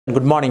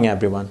Good morning,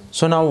 everyone.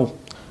 So now,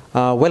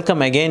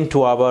 welcome again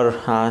to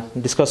our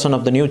discussion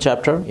of the new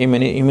chapter,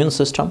 immune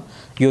system,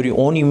 your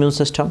own immune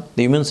system,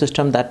 the immune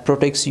system that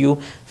protects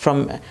you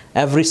from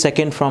every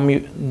second from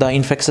the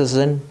infections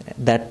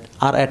that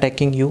are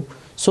attacking you.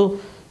 So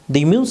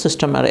the immune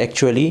system are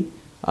actually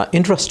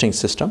interesting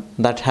system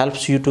that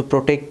helps you to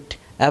protect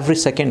every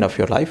second of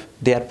your life.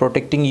 They are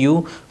protecting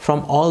you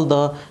from all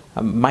the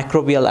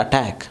microbial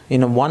attack.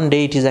 In one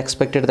day, it is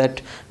expected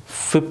that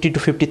 50 to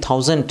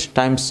 50,000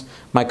 times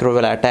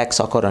microbial attacks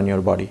occur on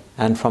your body,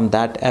 and from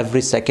that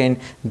every second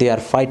they are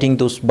fighting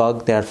those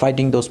bugs, they are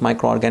fighting those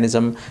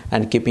microorganisms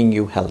and keeping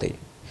you healthy.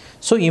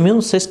 So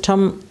immune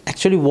system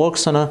actually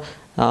works on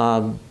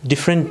a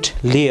different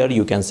layer,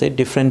 you can say,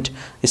 different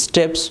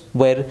steps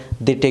where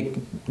they take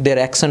their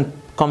action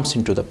comes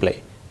into the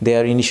play.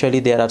 There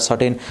are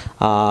certain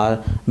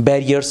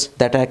barriers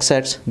that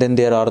access, then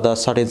there are the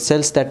certain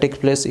cells that take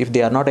place. If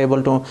they are not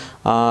able to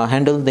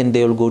handle, then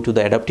they will go to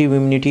the adaptive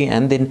immunity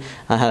and then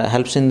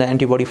helps in the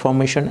antibody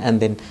formation, and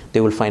then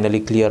they will finally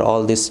clear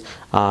all this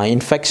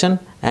infection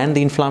and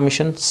the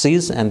inflammation,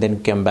 cease, and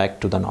then come back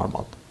to the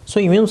normal.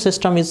 So immune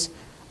system is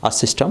a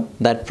system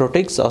that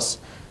protects us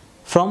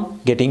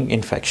from getting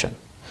infection.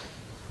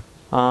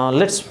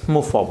 Let's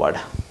move forward.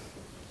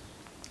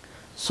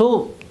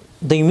 So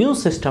the immune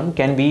system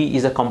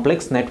is a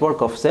complex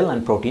network of cells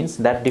and proteins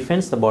that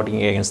defends the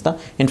body against the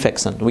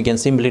infection. We can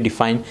simply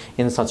define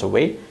in such a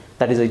way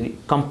that is a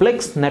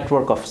complex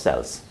network of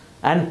cells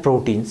and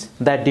proteins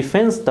that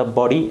defends the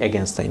body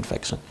against the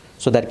infection.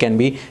 So that can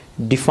be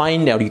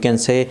defined, or you can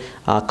say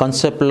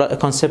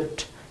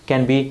concept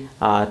can be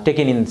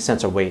taken in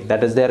such a way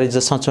that is there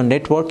is such a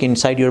network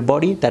inside your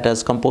body that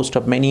is composed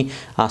of many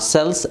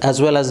cells as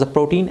well as the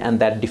protein, and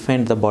that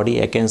defend the body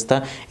against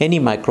any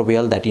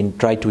microbial that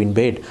try to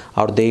invade,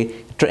 or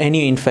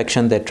any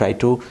infection that try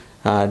to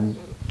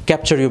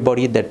capture your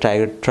body, that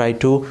try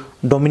to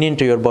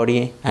dominate your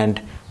body and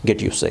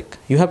get you sick.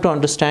 You have to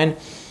understand,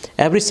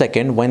 every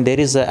second when there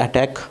is an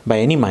attack by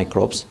any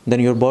microbes, then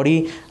your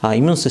body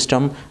immune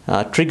system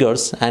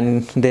triggers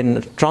and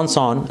then turns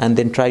on and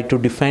then try to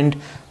defend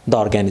the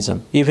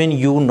organism. Even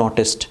you will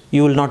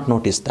not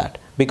notice that,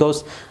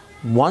 because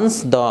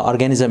once the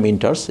organism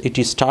enters, it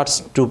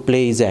starts to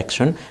play its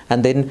action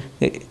and then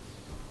it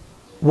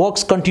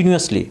works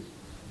continuously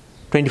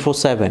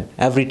 24/7.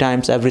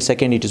 Every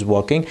second it is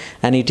working,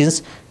 and it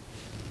is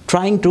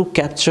trying to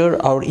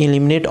capture or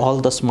eliminate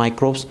all those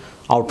microbes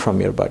out from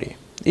your body.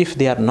 If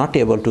they are not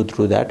able to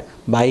do that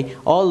by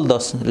all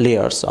those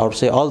layers, or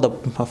say all the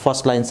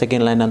first line,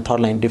 second line and third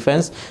line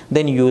defense,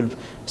 then you will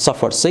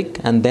suffer sick,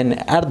 and then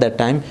at that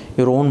time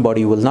your own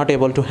body will not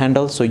able to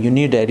handle. So you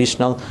need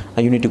additional,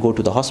 you need to go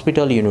to the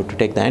hospital, you need to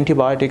take the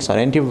antibiotics or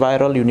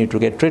antiviral, you need to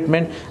get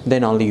treatment,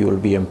 then only you will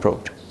be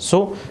improved.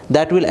 So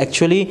that will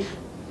actually,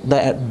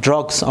 the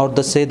drugs or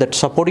the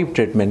supportive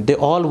treatment, they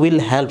all will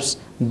helps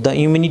the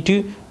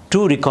immunity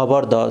to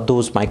recover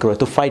those micro,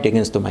 to fight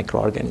against the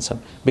microorganism.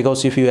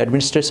 Because if you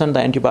administer the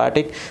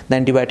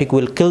antibiotic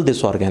will kill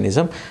this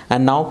organism,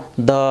 and now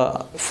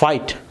the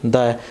fight,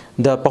 the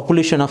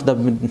population of the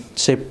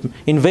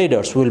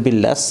invaders will be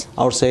less,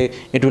 or say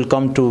it will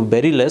come to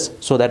very less,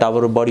 so that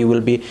our body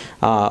will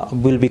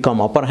become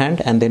upper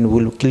hand, and then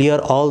will clear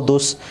all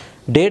those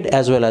dead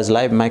as well as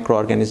live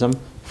microorganism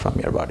from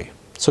your body.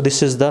 So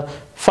this is the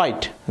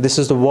fight, this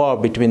is the war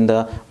between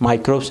the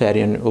microbes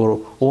and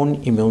your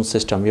own immune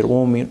system, your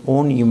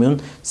own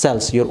immune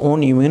cells, your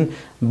own immune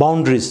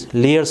boundaries,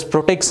 layers,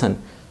 protection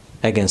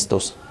against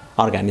those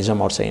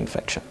organisms or say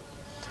infection.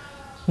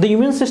 The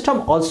immune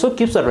system also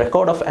keeps a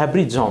record of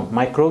every germ,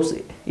 microbes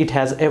it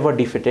has ever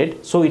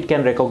defeated, so it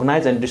can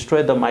recognize and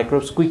destroy the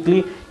microbes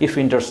quickly if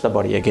it enters the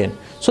body again.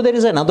 So there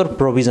is another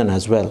provision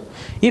as well.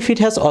 If it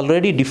has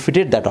already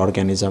defeated that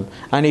organism,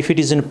 and if it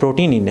is in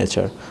protein in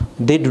nature,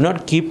 they do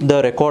not keep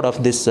the record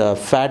of this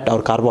fat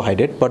or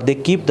carbohydrate, but they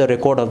keep the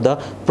record of the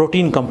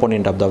protein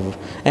component of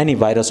any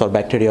virus or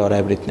bacteria or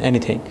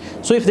anything.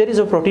 So if there is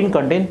a protein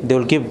content, they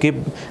will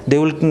they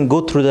will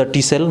go through the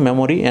T cell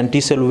memory, and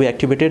T cell will be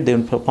activated, they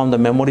will perform the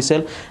memory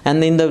cell,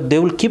 and then they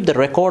will keep the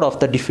record of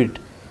the defeat.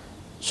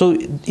 So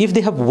if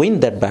they have won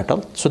that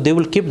battle, so they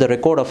will keep the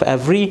record of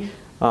every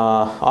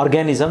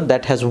organism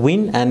that has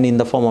won, and in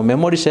the form of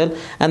memory cell.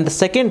 And the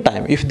second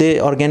time, if the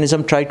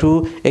organism try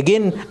to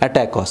again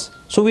attack us,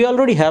 so we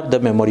already have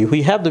the memory.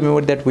 We have the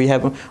memory that we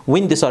have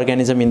win this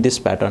organism in this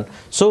pattern.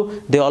 So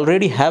they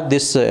already have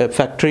this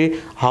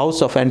factory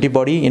house of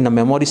antibody in a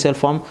memory cell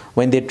form.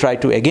 When they try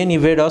to again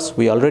evade us,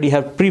 we already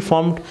have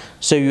preformed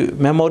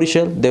memory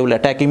cell. They will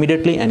attack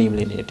immediately and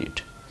eliminate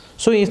it.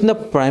 So in the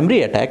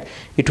primary attack,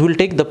 it will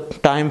take the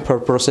time for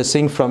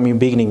processing from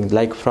beginning.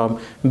 Like from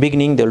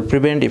beginning, they will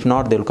prevent. If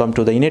not, they will come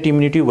to the innate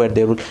immunity, where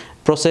they will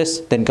process,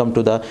 then come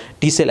to the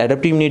T cell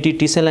adaptive immunity,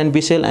 T cell and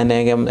B cell, and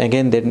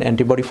again then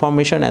antibody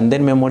formation, and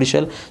then memory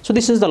cell. So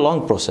this is the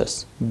long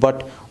process.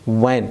 But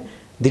when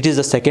This is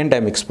the second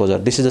time exposure.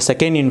 This is the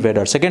second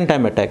invader, second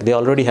time attack. They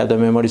already have the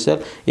memory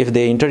cell. If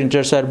they enter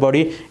inside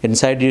body,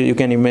 inside you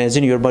can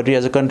imagine your body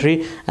as a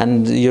country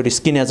and your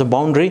skin as a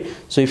boundary.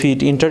 So if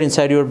it enter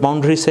inside your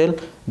boundary cell,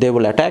 they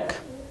will attack.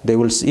 They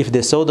will, if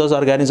they saw those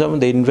organisms,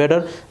 the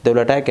invader, they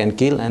will attack and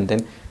kill and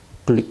then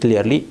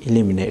clearly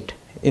eliminate.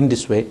 In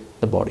this way,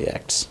 the body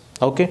acts.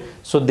 Okay,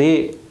 so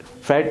they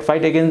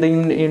fight against the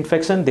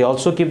infection. They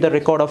also keep the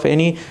record of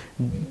any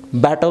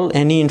battle,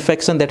 any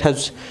infection that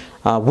has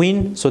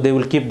win, so they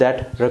will keep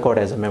that record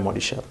as a memory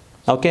cell.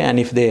 Okay, and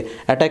if they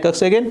attack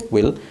us again,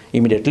 we'll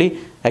immediately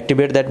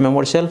activate that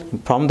memory cell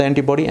from the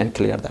antibody and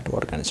clear that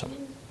organism.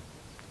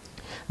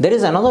 There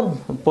is another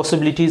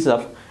possibilities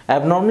of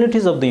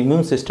abnormalities of the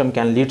immune system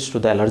can lead to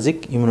the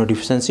allergic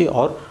immunodeficiency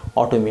or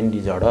autoimmune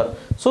disorder.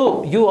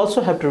 So you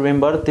also have to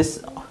remember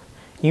this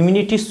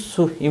immune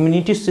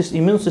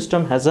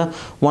system has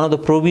one of the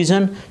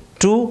provision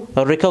to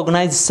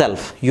recognize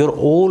self. Your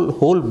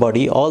whole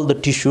body, all the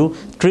tissue,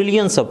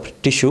 trillions of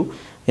tissue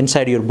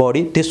inside your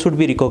body, this should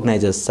be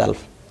recognized as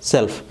self.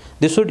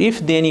 This should,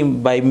 if any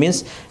by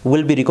means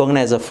will be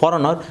recognized as a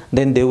foreigner,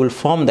 then they will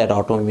form that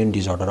autoimmune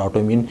disorder,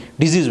 autoimmune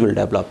disease will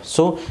develop.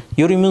 So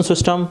your immune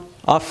system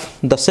of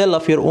the cell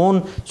of your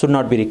own should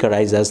not be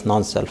recognized as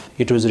non-self.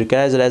 It was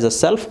recognized as a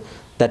self,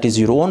 that is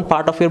your own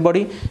part of your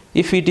body.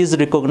 If it is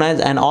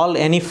recognized, and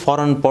any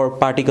foreign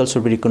particles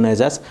should be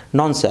recognized as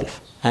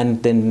non-self,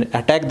 and then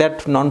attack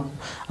that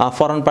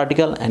foreign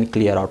particle and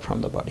clear out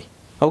from the body.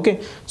 Okay,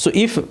 so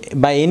if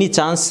by any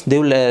chance they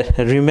will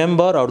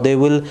remember, or they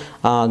will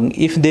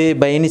if they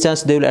by any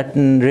chance they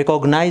will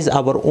recognize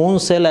our own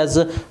cell as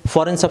a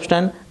foreign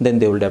substance, then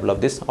they will develop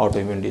this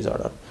autoimmune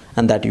disorder,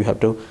 and that you have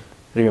to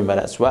remember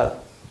as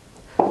well.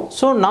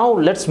 So now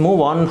let's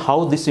move on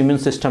how this immune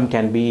system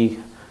can be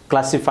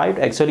classified.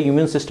 Actually,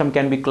 immune system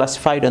can be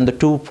classified in the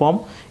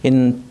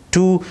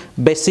two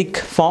basic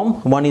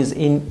form. One is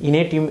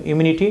innate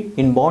immunity,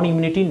 inborn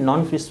immunity,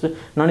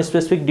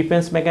 non-specific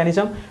defense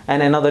mechanism,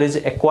 and another is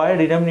acquired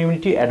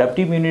immunity,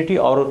 adaptive immunity,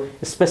 or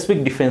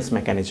specific defense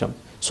mechanism.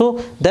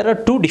 So there are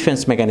two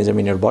defense mechanisms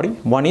in your body.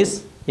 One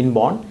is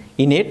inborn,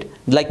 innate,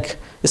 like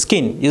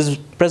skin is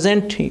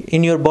present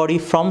in your body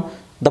from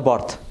the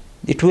birth.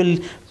 It will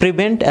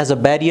prevent as a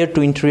barrier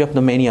to entry of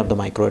the many of the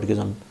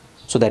microorganisms.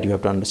 So that you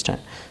have to understand.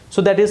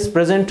 So that is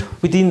present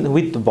with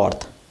the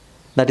birth.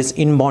 That is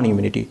inborn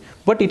immunity.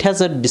 But it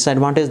has a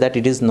disadvantage that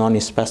it is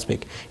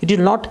non-specific. It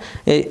will not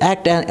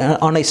act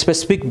on a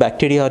specific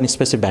bacteria or a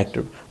specific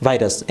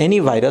virus. Any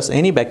virus,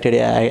 any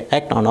bacteria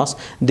act on us,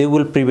 they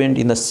will prevent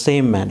in the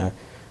same manner.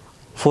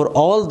 For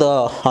all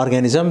the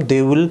organisms,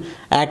 they will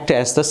act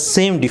as the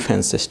same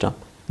defense system.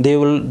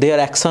 Their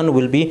action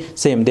will be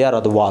same. They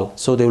are the wall,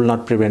 so they will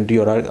not prevent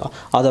your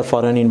other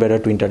foreign invader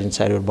to enter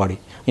inside your body,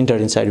 enter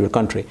inside your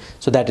country.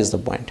 So that is the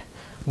point.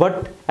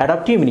 But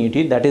adaptive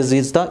immunity, that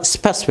is the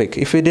specific.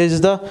 If it is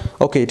the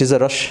it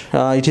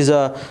is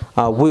a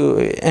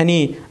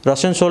any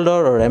Russian soldier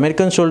or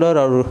American soldier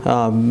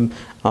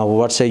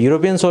or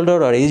European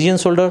soldier or Asian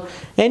soldier,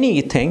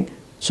 anything.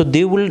 So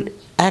they will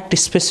act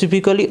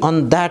specifically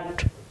on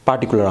that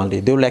particular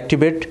only. They will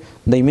activate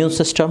the immune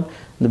system,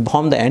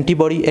 form the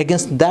antibody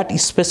against that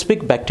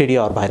specific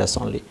bacteria or virus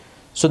only.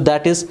 So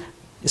that is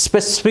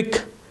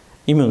specific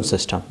immune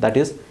system. That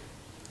is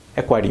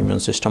acquired immune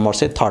system, or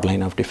say third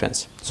line of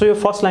defense. So your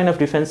first line of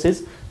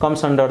defense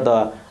comes under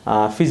the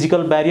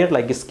physical barrier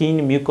like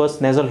skin, mucus,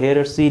 nasal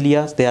hair,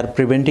 cilia. They are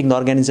preventing the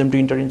organism to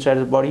enter inside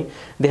the body.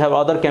 They have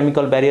other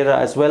chemical barrier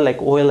as well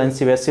like OL and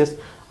sebaceous,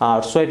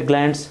 sweat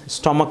glands,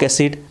 stomach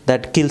acid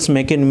that kills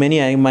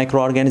many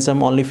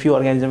microorganisms. Only few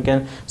organisms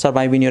can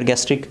survive in your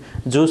gastric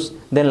juice.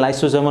 Then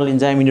lysosomal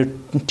enzyme in your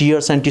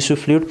tears and tissue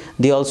fluid.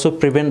 They also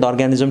prevent the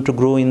organism to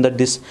grow in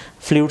these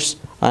fluids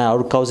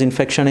or cause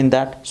infection in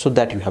that. So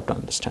that you have to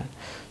understand.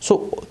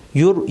 So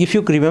if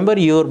you remember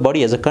your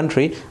body as a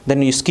country,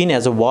 then your skin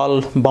as a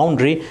wall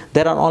boundary,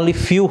 there are only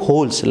few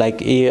holes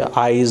like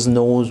eyes,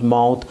 nose,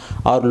 mouth,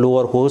 or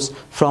lower holes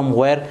from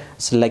where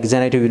like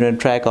genital urinary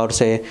tract or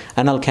say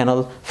anal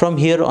canal. From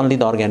here only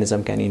the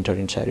organism can enter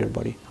inside your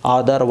body.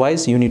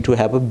 Otherwise you need to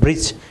have a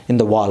breach in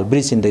the wall,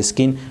 breach in the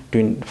skin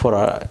for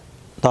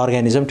the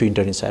organism to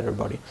enter inside your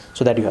body.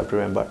 So that you have to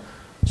remember.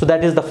 So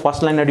that is the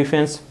first line of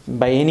defense.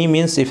 By any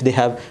means, if they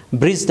have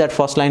breached that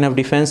first line of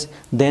defense,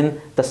 then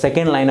the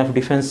second line of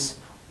defense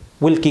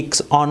will kick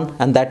on,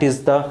 and that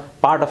is the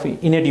part of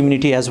innate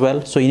immunity as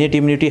well. So innate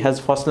immunity has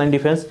first line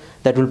defense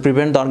that will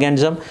prevent the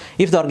organism.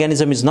 If the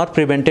organism is not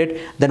prevented,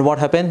 then what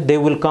happens? They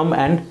will come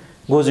and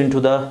goes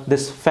into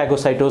this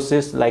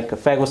phagocytosis like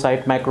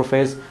phagocyte,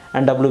 macrophage,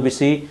 and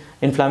WBC,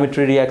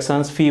 inflammatory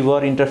reactions,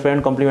 fever,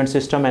 interferon, complement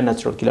system, and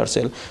natural killer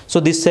cell. So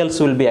these cells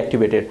will be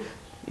activated.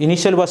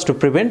 Initial was to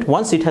prevent.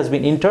 Once it has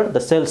been entered,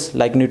 the cells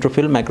like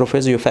neutrophil,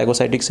 macrophage, your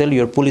phagocytic cell,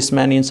 your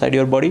policeman inside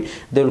your body,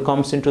 they will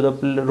come into the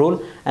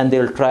role and they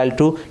will try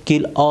to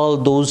kill all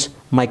those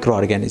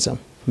microorganisms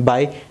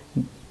by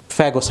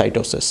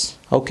phagocytosis.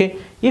 Okay,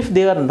 if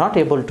they are not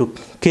able to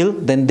kill,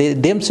 then they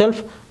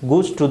themselves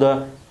goes to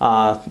the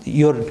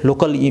your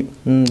local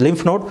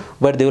lymph node,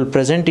 where they will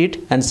present it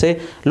and say,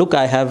 look,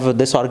 I have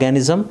this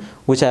organism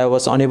which I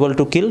was unable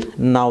to kill.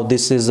 Now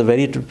this is a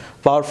very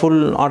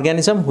powerful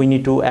organism, we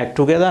need to act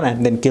together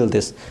and then kill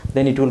this.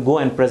 Then it will go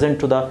and present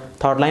to the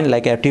third line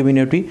like active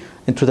immunity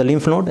and through the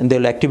lymph node, and they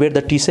will activate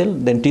the T cell.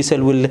 Then T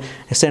cell will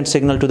send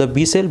signal to the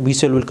B cell, B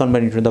cell will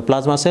convert it to the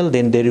plasma cell,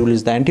 then they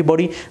release the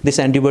antibody. This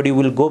antibody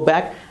will go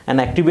back and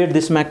activate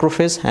this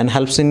macrophage and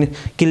helps in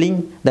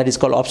killing, that is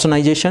called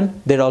opsonization.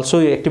 They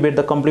also activate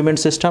the complement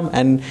system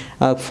and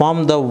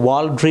form the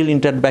wall drill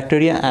into the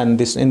bacteria, and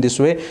this in this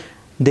way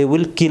they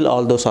will kill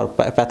all those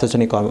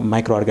pathogenic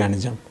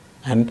microorganisms,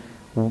 and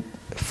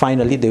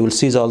finally they will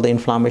cease all the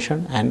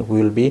inflammation and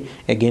we will be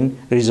again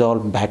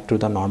resolved back to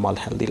the normal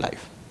healthy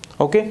life.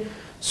 Okay,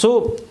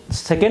 so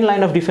second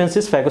line of defense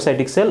is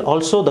phagocytic cell,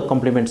 also the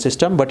complement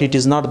system, but it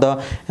is not the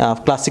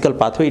classical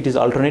pathway, it is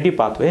alternative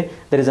pathway.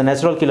 There is a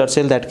natural killer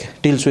cell that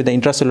deals with the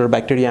intracellular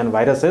bacteria and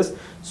viruses.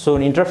 So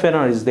an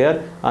interferon is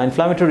there,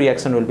 inflammatory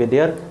reaction will be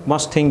there.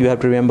 Most thing you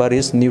have to remember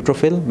is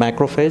neutrophil,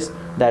 macrophage,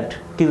 that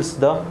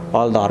kills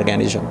all the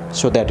organism.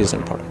 So that is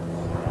important.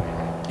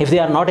 If they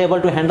are not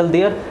able to handle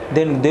there,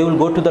 then they will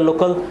go to the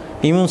local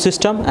immune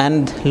system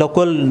and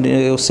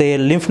local say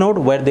lymph node,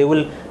 where they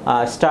will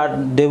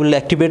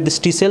activate this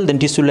T cell, then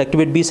T cell will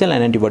activate B cell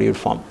and antibody will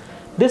form.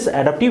 This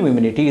adaptive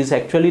immunity is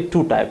actually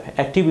two types,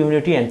 active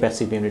immunity and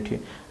passive immunity.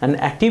 And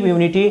active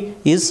immunity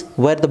is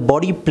where the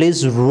body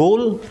plays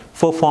role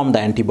for form the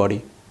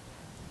antibody.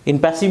 In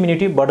passive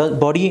immunity,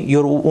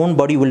 your own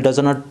body does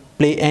not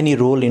play any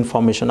role in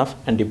formation of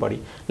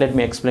antibody. Let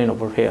me explain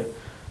over here.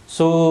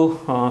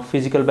 So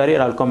physical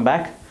barrier, I'll come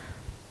back,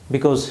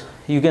 because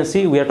you can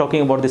see we are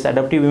talking about this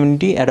adaptive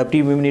immunity.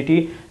 Adaptive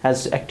immunity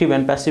has active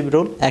and passive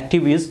role.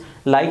 Active is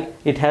like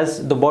it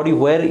has the body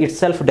where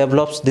itself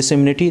develops this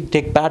immunity,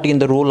 take part in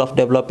the role of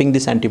developing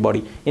this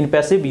antibody. In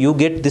passive, you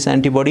get this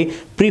antibody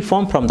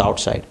preformed from the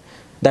outside.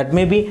 That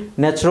may be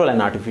natural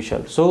and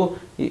artificial. So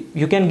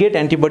you can get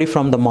antibody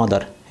from the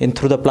mother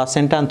through the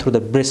placenta and through the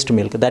breast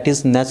milk. That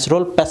is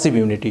natural passive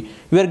immunity.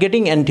 You are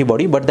getting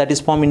antibody, but that is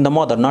formed in the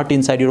mother, not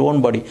inside your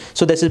own body.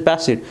 So this is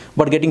passive,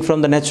 but getting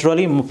from the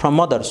naturally from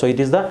mother. So it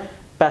is the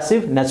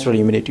passive natural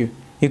immunity.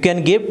 You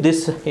can give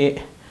this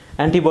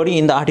antibody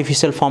in the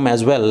artificial form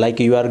as well, like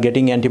you are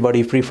getting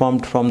antibody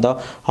preformed from the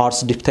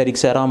horse diphtheric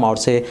serum, or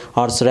say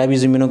horse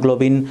rabies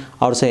immunoglobulin,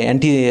 or say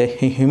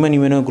anti-human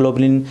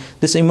immunoglobulin.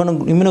 This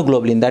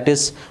immunoglobulin that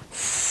is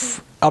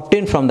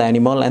obtained from the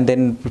animal and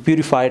then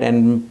purified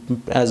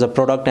and as a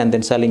product and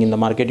then selling in the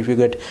market. If you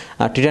get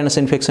tetanus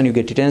infection, you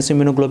get tetanus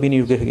immunoglobulin.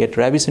 You get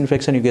rabies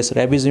infection, you get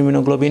rabies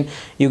immunoglobulin.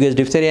 You get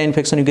diphtheria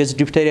infection, you get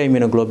diphtheria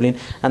immunoglobulin.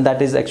 And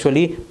that is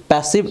actually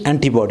passive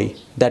antibody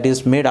that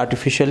is made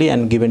artificially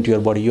and given to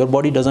your body. Your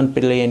body doesn't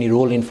play any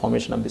role in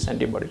formation of this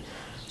antibody.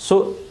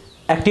 So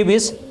active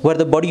is where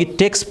the body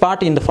takes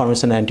part in the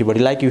formation of antibody,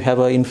 like you have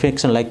an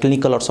infection like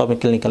clinical or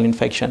subclinical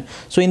infection.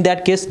 So in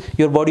that case,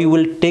 your body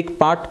will take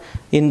part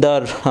in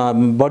the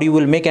body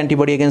will make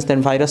antibody against the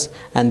virus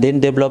and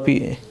then develop,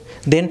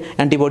 then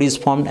antibody is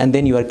formed and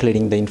then you are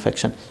clearing the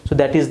infection. So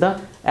that is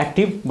the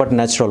active but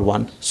natural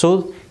one.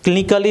 So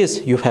clinical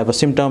is you have a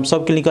symptom,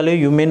 subclinically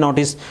you may not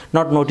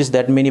notice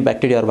that many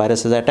bacteria or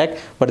viruses attack,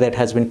 but that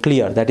has been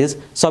clear. That is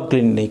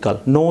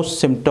subclinical, no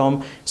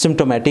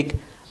symptomatic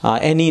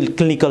any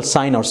clinical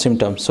sign or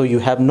symptom. So you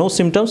have no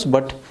symptoms,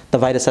 but the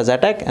virus has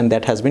attacked and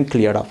that has been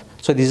cleared off.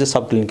 So this is a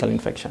subclinical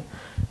infection.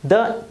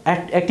 The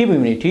active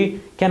immunity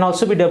can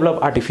also be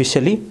developed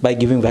artificially by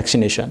giving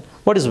vaccination.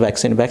 What is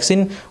vaccine?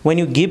 Vaccine, when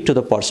you give to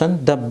the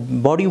person, the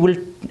body will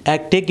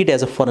take it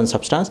as a foreign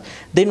substance,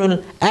 then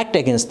will act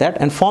against that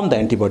and form the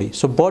antibody.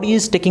 So body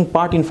is taking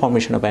part in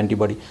formation of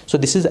antibody. So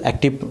this is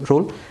active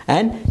role,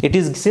 and it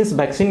is, since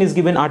vaccine is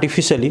given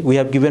artificially, we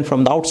have given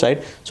from the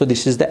outside, so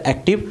this is the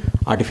active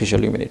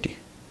artificial immunity.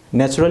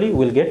 Naturally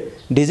we'll get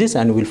disease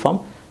and will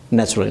form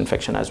natural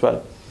infection as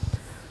well.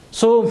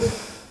 So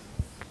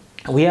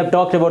we have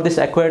talked about this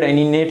acquired and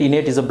innate.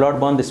 Innate is a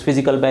blood-borne, this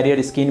physical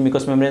barrier, skin,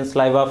 mucous membrane,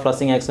 saliva,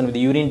 flushing action with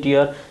the urine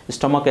tear,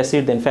 stomach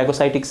acid, then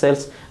phagocytic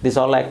cells. This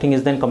all acting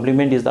is then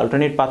complement is the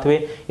alternate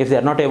pathway. If they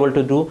are not able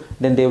to do,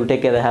 then they will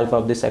take the help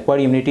of this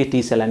acquired immunity,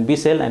 T cell and B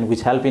cell, and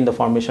which help in the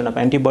formation of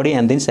antibody.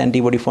 And this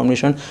antibody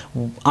formation,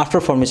 after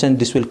formation,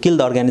 this will kill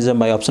the organism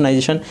by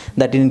opsonization,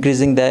 that is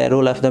increasing the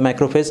role of the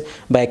macrophage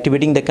by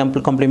activating the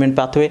complement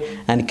pathway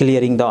and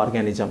clearing the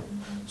organism.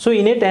 So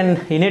innate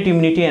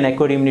immunity and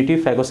acquired immunity,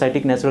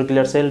 phagocytic, natural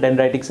killer cell,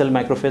 dendritic cell,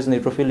 macrophage,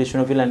 neutrophil,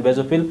 eosinophil and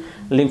basophil.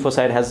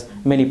 Lymphocyte has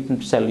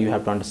many cells, you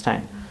have to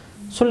understand.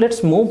 So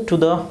let's move to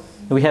the,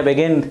 we have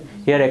again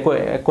here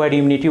acquired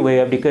immunity. We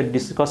have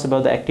discussed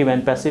about the active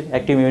and passive.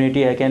 Active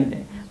immunity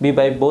can be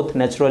by both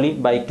naturally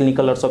by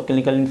clinical or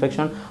subclinical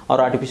infection, or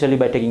artificially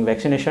by taking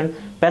vaccination.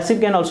 Passive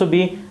can also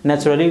be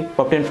naturally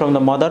obtained from the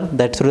mother,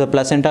 that through the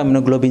placenta,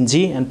 immunoglobulin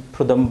G, and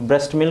through the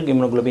breast milk,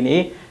 immunoglobulin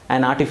A,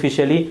 and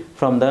artificially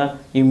from the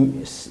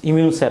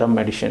immune serum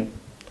medicine.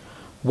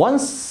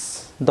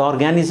 Once the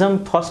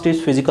organism, first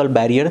is physical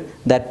barrier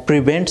that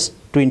prevents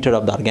to enter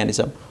of the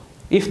organism.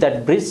 If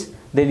that breach,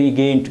 then we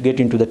get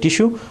into the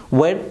tissue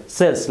where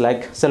cells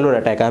like cellular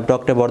attack. I have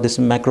talked about this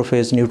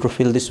macrophage,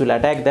 neutrophil. This will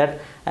attack that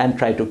and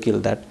try to kill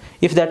that.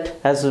 If that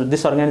has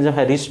this organism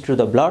has reached to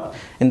the blood,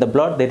 in the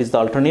blood there is the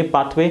alternate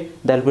pathway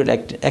that will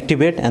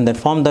activate and then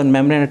form the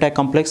membrane attack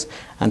complex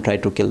and try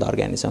to kill the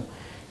organism.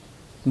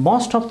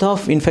 Most of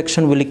the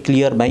infection will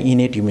clear by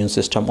innate immune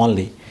system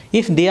only.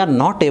 If they are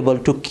not able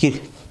to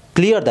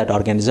clear that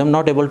organism,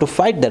 not able to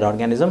fight that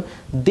organism,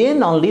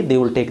 then only they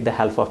will take the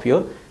help of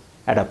your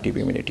adaptive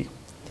immunity.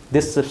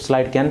 This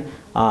slide can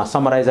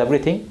summarize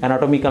everything.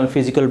 Anatomical and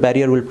physical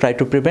barrier will try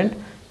to prevent.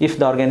 If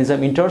the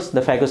organism enters,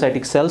 the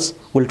phagocytic cells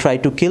will try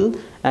to kill,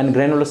 and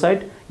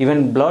granulocyte,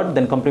 even blood,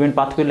 then complement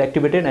pathway will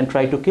activate it and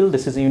try to kill.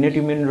 This is innate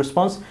immune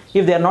response.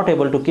 If they are not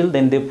able to kill,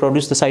 then they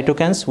produce the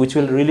cytokines which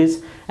will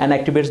release and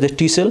activates the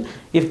T cell.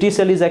 If T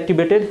cell is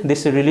activated,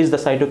 this will release the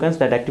cytokines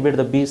that activate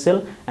the B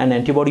cell and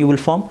antibody will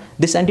form.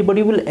 This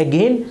antibody will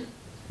again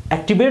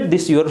activate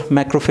this your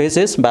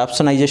macrophages by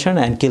opsonization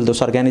and kill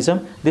those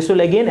organisms. This will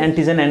again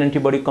antigen and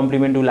antibody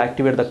complement will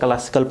activate the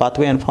classical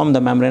pathway and form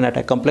the membrane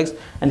attack complex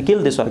and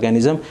kill this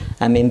organism,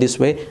 and in this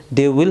way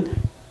they will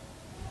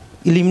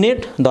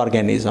eliminate the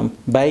organism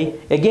by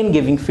again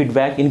giving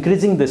feedback,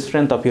 increasing the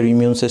strength of your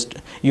immune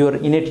system, your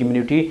innate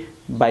immunity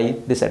by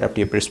this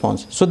adaptive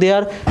response. So they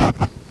are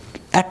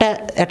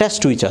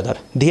attached to each other.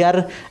 They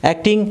are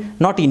acting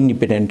not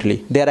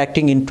independently. They are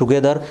acting in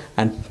together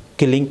and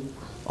killing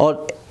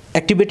or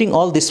activating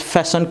all this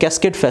fashion,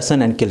 cascade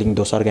fashion, and killing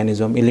those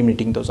organisms,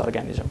 eliminating those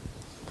organisms.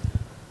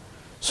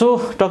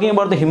 So talking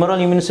about the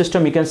humoral immune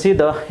system, you can see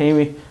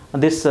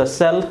this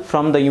cell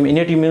from the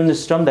innate immune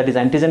system, that is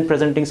antigen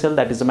presenting cell,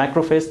 that is the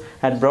macrophage,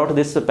 had brought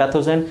this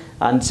pathogen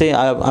and say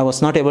I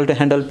was not able to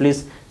handle,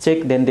 please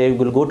check. Then they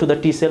will go to the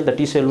T cell, the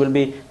T cell will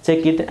be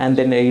check it, and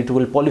then it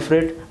will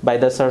proliferate by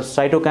the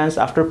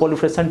cytokines. After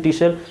proliferation, T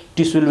cell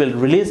will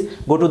release,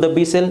 go to the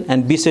B cell,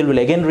 and B cell will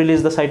again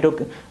release the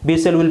cytokine. B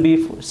cell will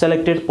be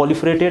selected,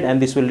 proliferated,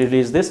 and this will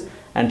release this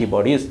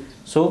antibodies.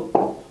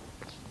 So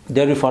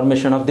there is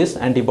formation of this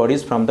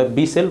antibodies from the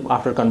B cell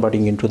after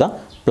converting into the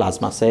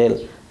plasma cell.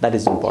 That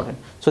is important.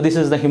 So this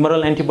is the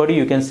humoral antibody.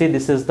 You can see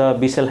this is the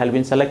B cell has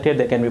been selected,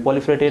 they can be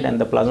proliferated,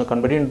 and the plasma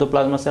converted into the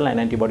plasma cell,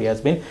 and antibody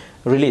has been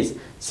released.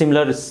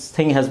 Similar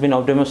thing has been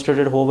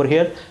demonstrated over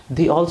here.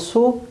 They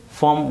also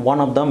form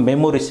one of the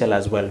memory cell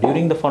as well.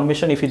 During the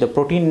formation, if it is the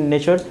protein in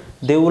nature,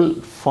 they will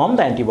form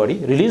the antibody,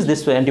 release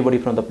this antibody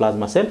from the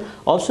plasma cell.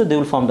 Also they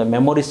will form the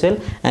memory cell,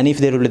 and if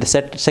there will be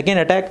the second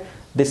attack,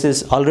 this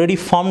is already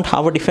formed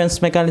our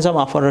defense mechanism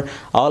after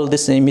all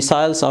these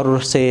missiles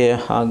or say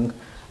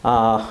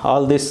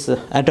all this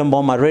atom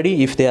bomb are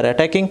ready. If they are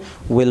attacking,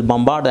 will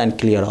bombard and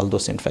clear all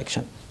those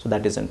infection. So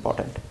that is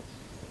important.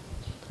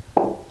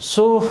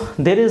 So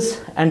there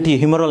is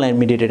anti-humoral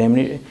mediated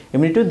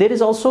immunity. There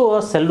is also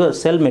a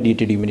cell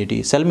mediated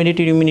immunity. Cell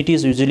mediated immunity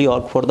is usually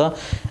out for the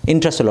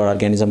intracellular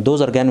organism.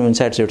 Those organisms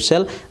inside your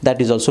cell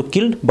that is also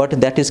killed, but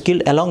that is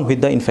killed along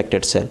with the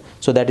infected cell.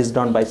 So that is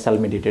done by cell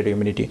mediated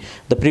immunity.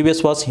 The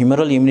previous was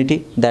humoral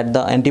immunity, that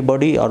the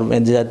antibody or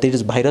that there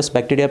is virus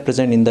bacteria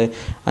present in the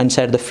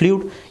inside the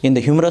fluid in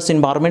the humerus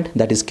environment,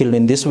 that is killed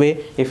in this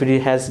way. If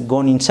it has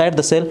gone inside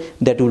the cell,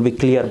 that will be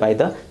cleared by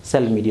the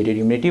cell mediated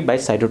immunity by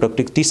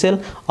cytotoxic T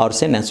cell or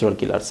say natural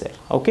killer cell.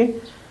 Okay,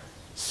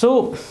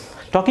 so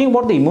talking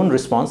about the immune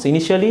response,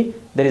 initially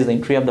there is the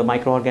entry of the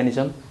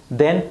microorganism,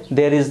 then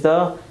there is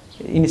the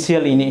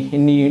initial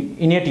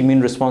innate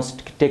immune response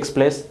takes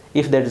place.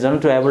 If that is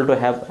not able to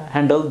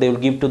handle, they will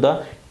give to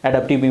the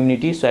adaptive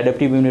immunity. So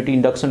adaptive immunity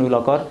induction will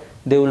occur,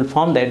 they will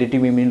form the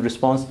adaptive immune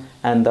response,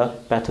 and the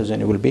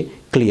pathogen will be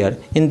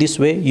cleared. In this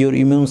way your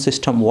immune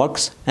system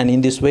works, and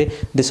in this way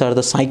these are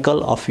the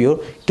cycle of your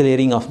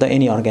clearing of the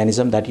any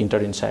organism that enter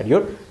inside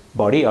your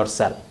body or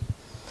cell.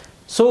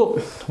 So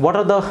what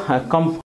are the